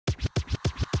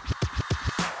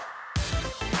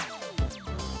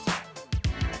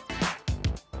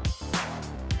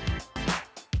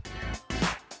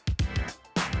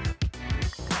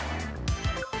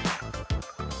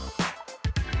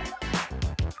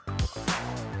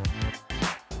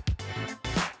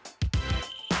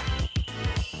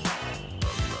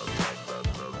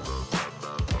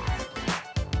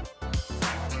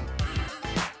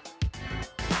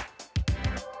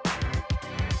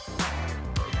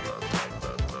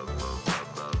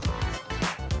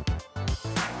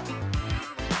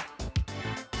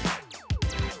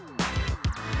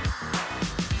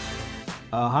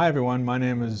Hi everyone, my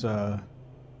name is Edo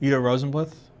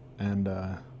Rosenblith, and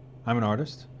I'm an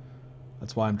artist.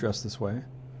 That's why I'm dressed this way.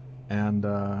 And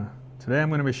today I'm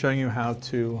going to be showing you how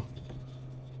to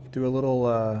do a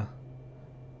little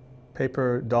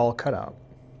paper doll cutout.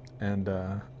 And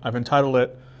I've entitled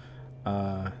it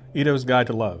Edo's Guide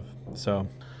to Love. So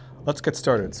let's get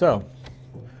started. So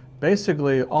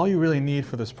basically all you really need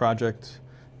for this project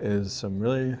is some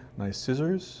really nice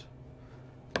scissors,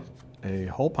 a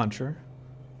hole puncher,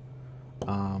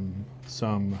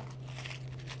 some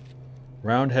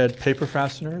round head paper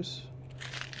fasteners,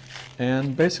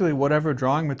 and basically whatever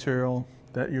drawing material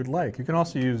that you'd like. You can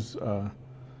also use a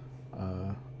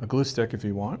glue stick if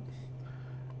you want.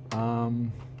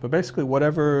 But basically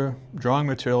whatever drawing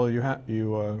material you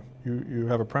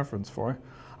have a preference for.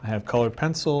 I have colored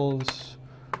pencils,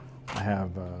 I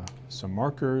have some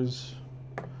markers,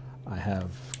 I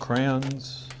have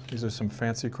crayons. These are some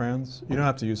fancy crayons. You don't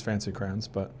have to use fancy crayons,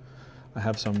 but I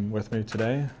have some with me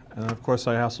today. And of course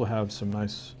I also have some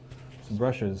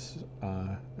brushes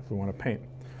if we want to paint.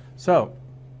 So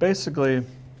basically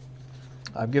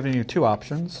I've given you two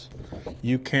options.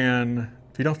 You can,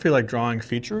 if you don't feel like drawing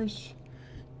features,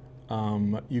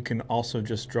 you can also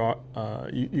just draw,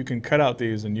 you can cut out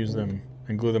these and use them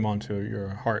and glue them onto your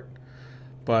heart.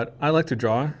 But I like to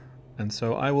draw, and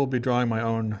so I will be drawing my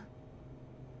own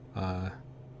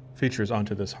features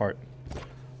onto this heart.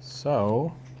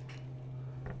 So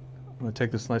I'm going to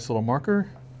take this nice little marker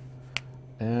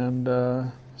and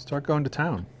start going to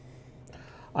town.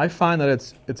 I find that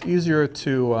it's easier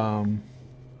to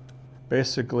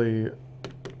basically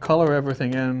color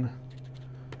everything in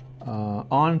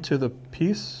onto the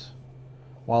piece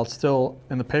while it's still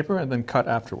in the paper and then cut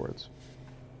afterwards.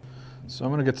 So I'm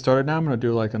going to get started now. I'm going to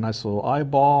do like a nice little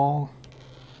eyeball,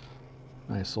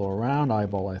 nice little round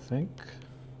eyeball, I think.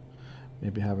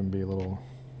 Maybe have him be a little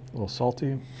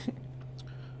salty.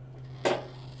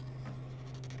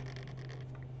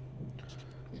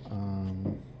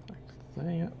 Like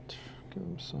that. Give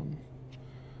him some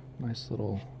nice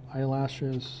little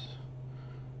eyelashes.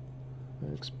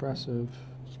 Very expressive.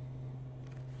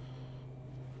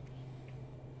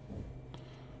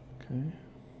 Okay.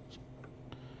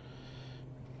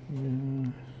 Yeah,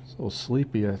 it's a little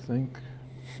sleepy, I think.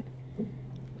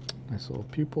 Nice little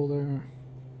pupil there.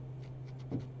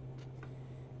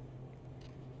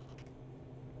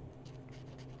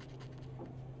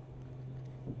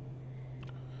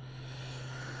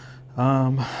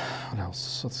 What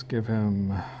else? Let's give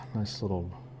him a nice little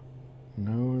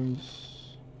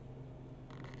nose.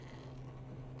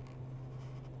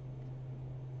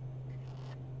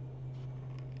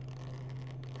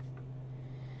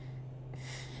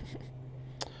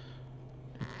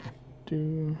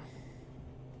 And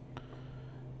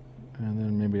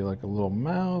then maybe like a little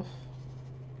mouth.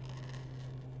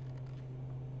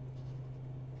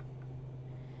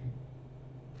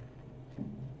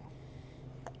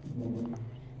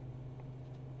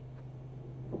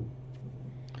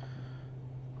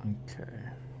 Okay,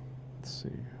 let's see.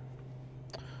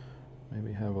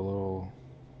 Maybe have a little,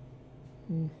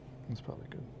 that's probably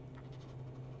good.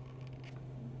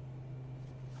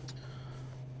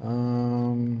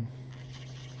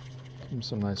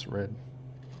 Some nice red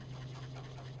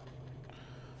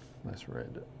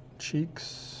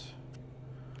cheeks.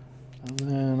 And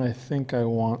then I think I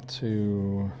want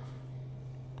to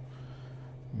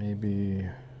maybe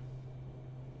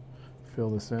fill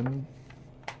this in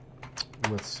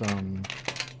with some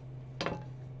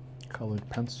colored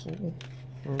pencil,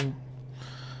 or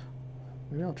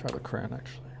maybe I'll try the crayon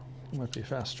actually. It might be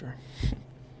faster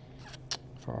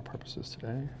for our purposes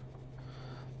today.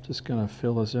 Just gonna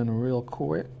fill this in real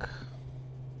quick.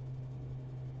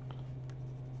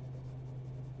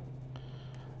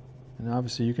 And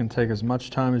obviously you can take as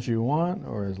much time as you want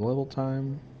or as little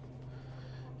time.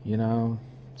 You know,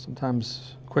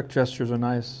 sometimes quick gestures are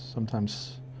nice,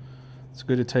 sometimes it's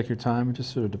good to take your time. It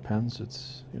just sort of depends.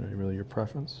 It's, you know, really your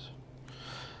preference.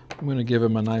 I'm going to give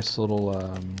him a nice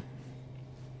little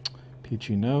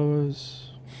peachy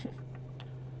nose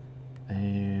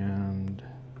and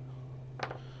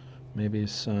maybe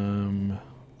some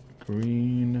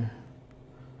green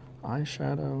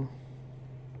eyeshadow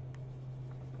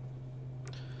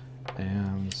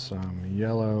and some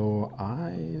yellow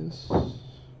eyes.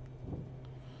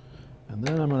 And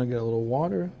then I'm going to get a little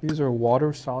water. These are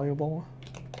water-soluble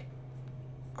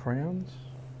crayons.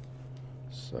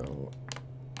 So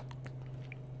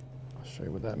I'll show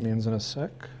you what that means in a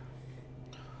sec.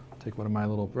 Take one of my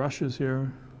little brushes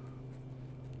here.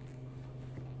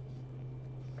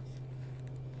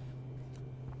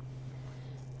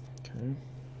 Okay.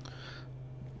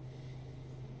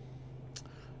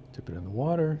 dip it in the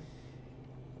water,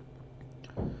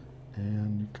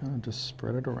 and you kind of just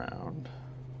spread it around.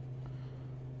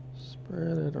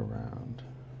 Spread it around.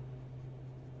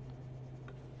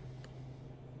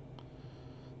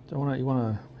 You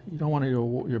don't want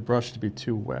your brush to be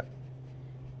too wet.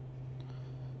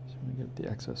 So I'm gonna get the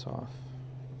excess off.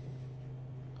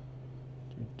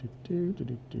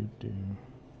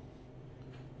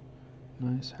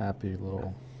 Nice, happy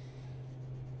little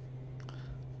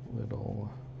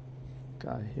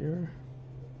guy here.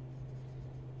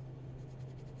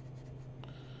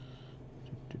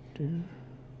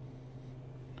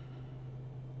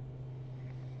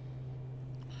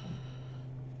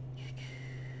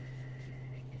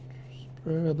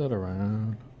 Spread that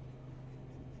around.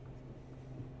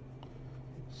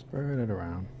 Spread it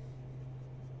around.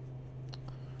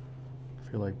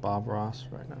 I feel like Bob Ross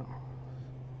right now.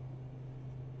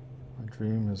 My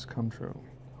dream has come true.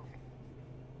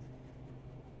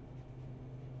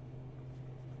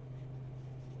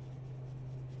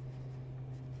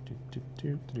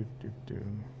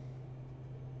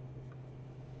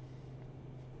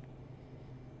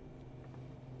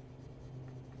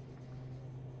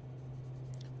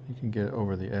 You can get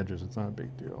over the edges, it's not a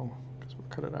big deal, because we'll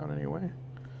cut it out anyway.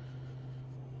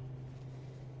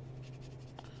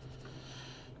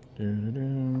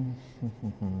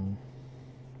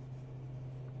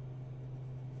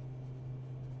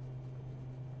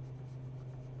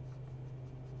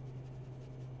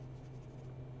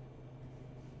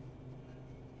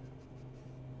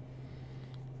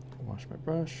 Wash my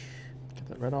brush, get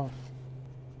that red off.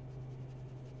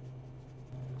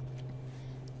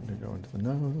 I'm gonna go into the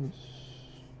nose.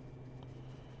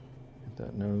 Get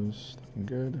that nose looking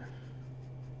good.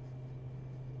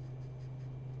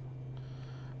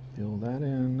 Fill that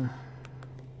in. I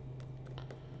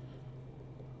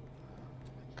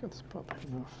think that's probably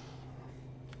enough.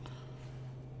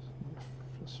 So I'm gonna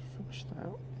just finish that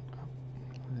up.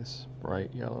 Nice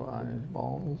bright yellow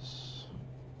eyeballs.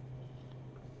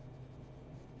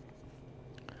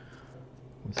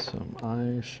 With some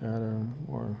eyeshadow,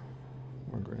 more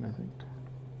green, I think.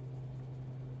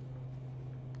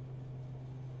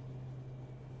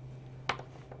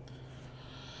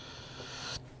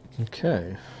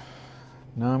 Okay,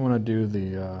 now I'm going to do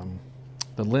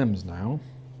the limbs now,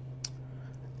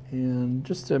 and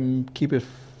just to keep it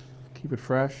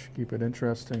fresh, keep it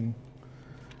interesting,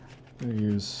 I'm going to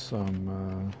use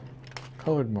some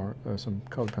colored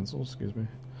pencils, excuse me.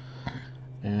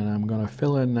 And I'm going to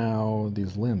fill in now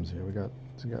these limbs here. We got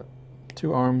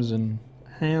 2 arms and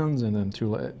hands, and then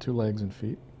two legs and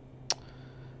feet.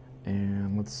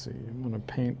 And let's see, I'm going to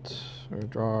paint or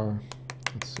draw,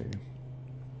 let's see,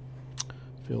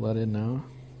 fill that in now.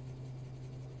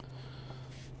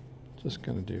 Just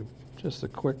going to do just a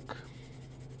quick,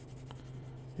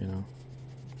 you know,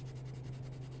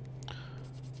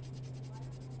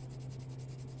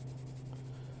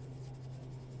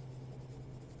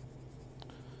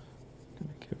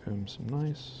 give him some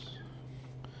nice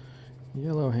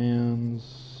yellow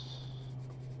hands,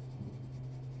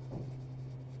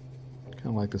 kind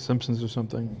of like The Simpsons or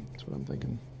something. That's what I'm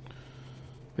thinking.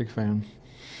 Big fan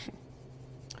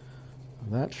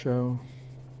of that show.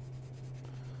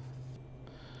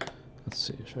 Let's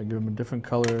see, should I give him a different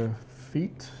color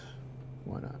feet?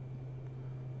 Why not?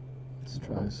 Let's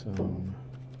try some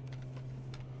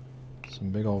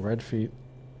big old red feet.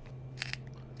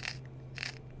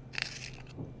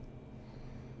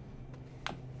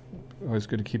 Always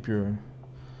good to keep your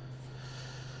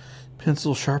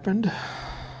pencil sharpened.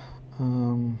 Give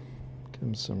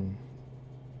him some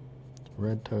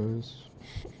red toes.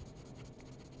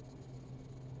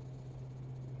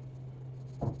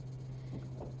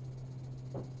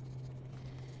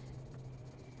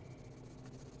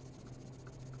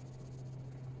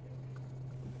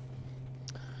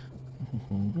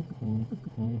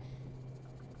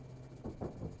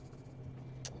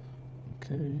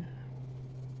 Okay.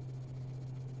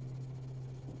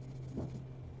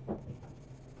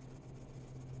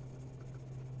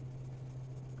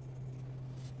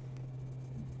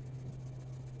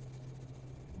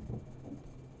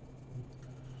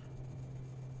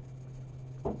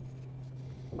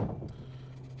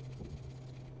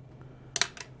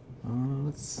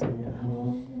 Let's see.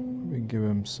 We can give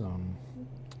him some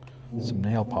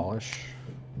nail polish,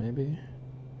 maybe.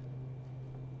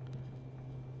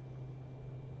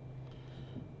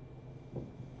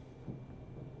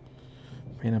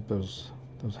 Paint up those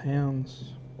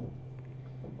hands.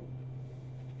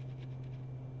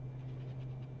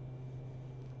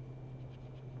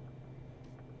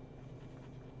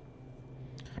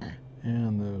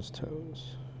 And those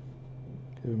toes.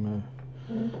 Give him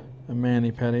a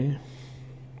mani-pedi.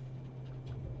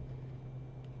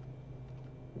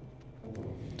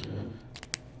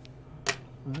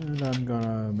 And I'm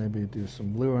gonna maybe do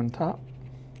some blue on top.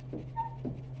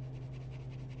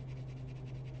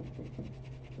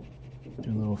 Do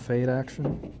a little fade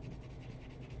action.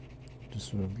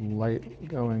 Just sort of light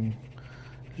going.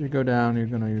 As you go down, you're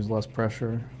gonna use less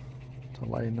pressure to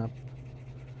lighten up.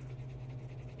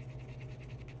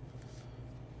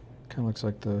 Kind of looks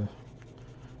like the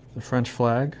French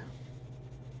flag.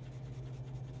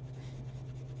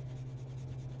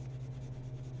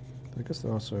 I guess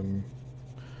they're also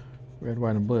red,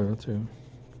 white, and blue too.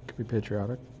 Could be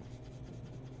patriotic.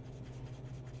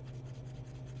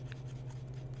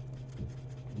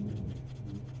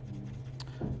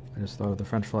 I just thought of the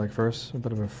French flag first, a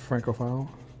bit of a Francophile.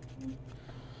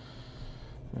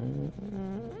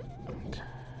 Okay.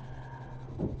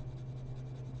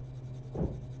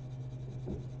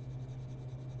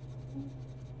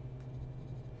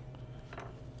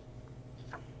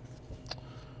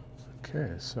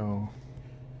 Okay, so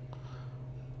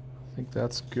I think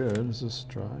that's good. Is this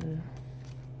dry?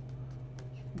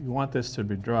 You want this to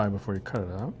be dry before you cut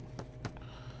it out.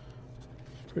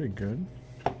 Pretty good.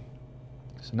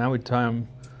 So now we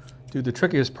do the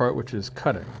trickiest part, which is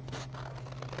cutting.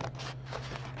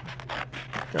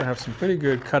 Gotta have some pretty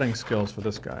good cutting skills for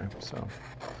this guy. So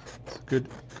it's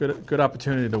a good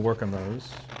opportunity to work on those.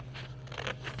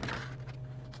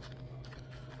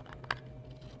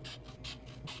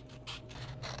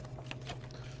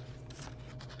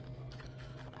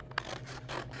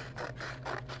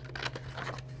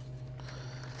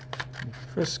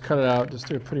 First cut it out, just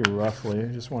do it pretty roughly. You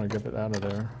just want to get it out of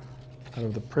there, out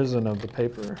of the prison of the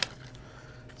paper,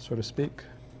 so to speak.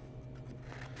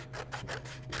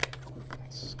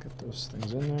 Let's get those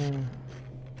things in there.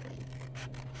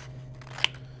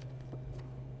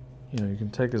 You know, you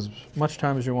can take as much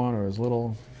time as you want or as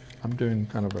little. I'm doing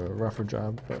kind of a rougher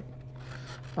job, but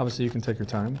obviously you can take your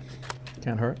time.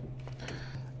 Can't hurt.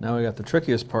 Now we got the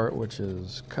trickiest part, which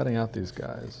is cutting out these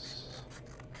guys.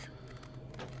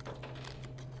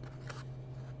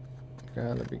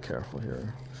 Gotta be careful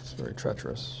here. It's very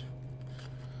treacherous.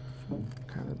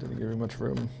 Kind of didn't give me much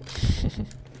room.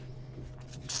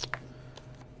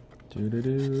 Do do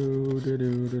do do do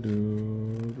do do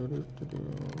do do.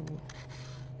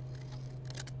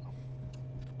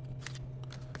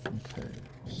 Okay,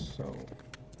 so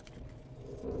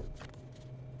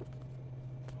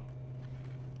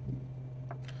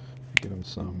give him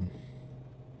some.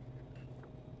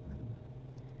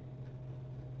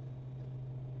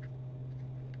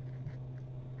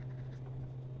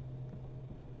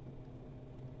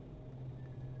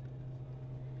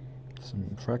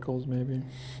 Some freckles, maybe.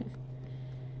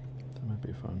 That might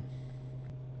be fun.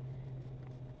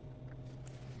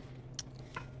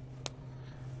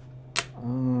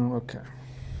 Okay.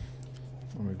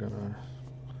 And we're gonna.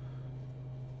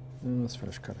 Let's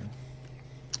finish cutting.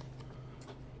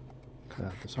 Cut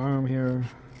out this arm here.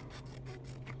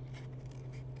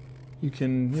 You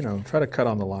can, you know, try to cut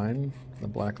on the line, the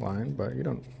black line, but you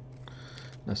don't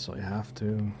necessarily have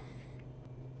to.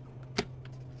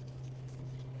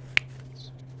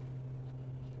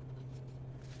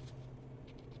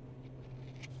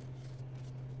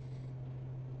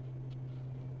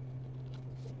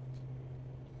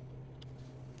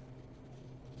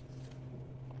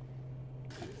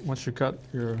 Once you cut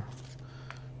your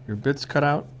bits cut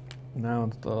out, now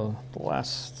the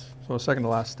last, so second to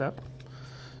last step,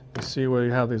 you see where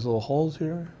you have these little holes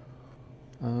here.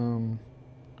 Going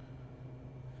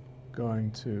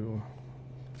to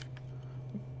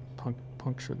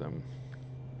puncture them.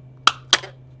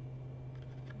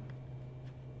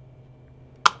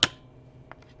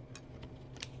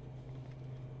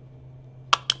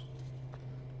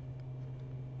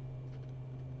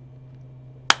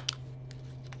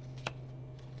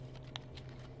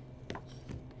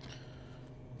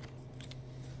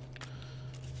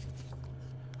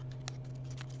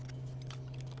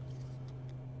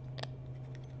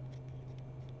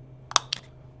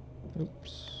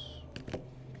 Oops.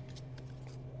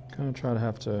 Kind of try to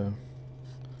have to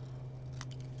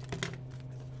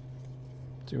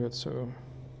do it so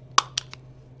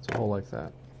it's a hole like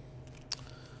that.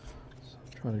 So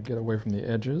try to get away from the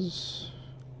edges.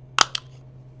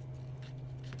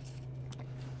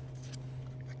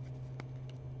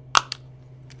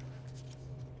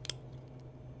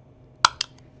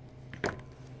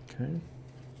 Okay.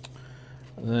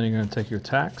 And then you're going to take your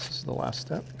tacks. This is the last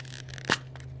step.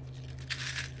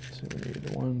 So we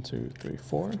need 1, 2, 3,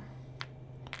 4.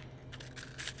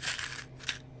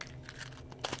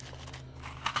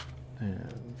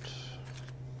 And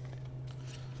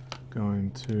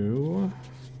to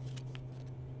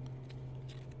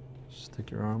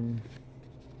stick your arm,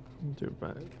 do it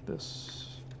by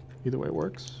this. Either way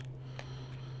works.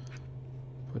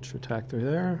 Put your tack through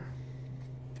there.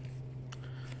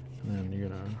 And then you're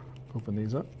gonna open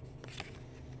these up.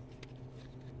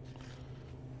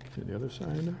 Do the other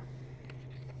side.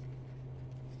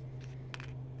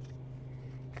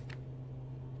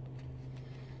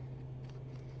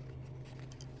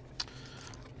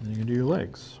 And you can do your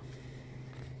legs.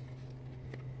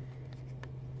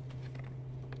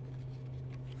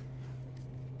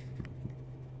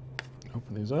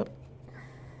 Open these up.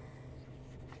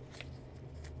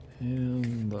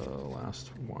 And the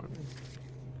last one.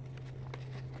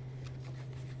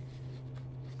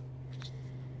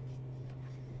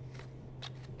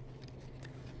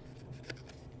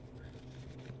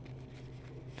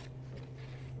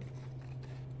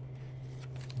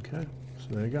 Okay,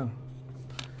 so there you go.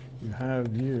 You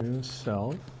have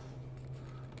yourself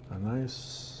a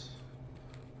nice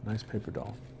paper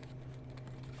doll.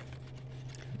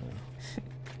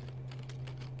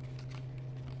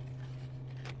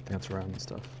 Dance around and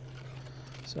stuff.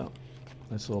 So,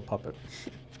 nice little puppet.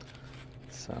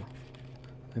 So,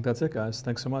 I think that's it, guys.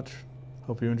 Thanks so much.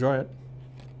 Hope you enjoy it.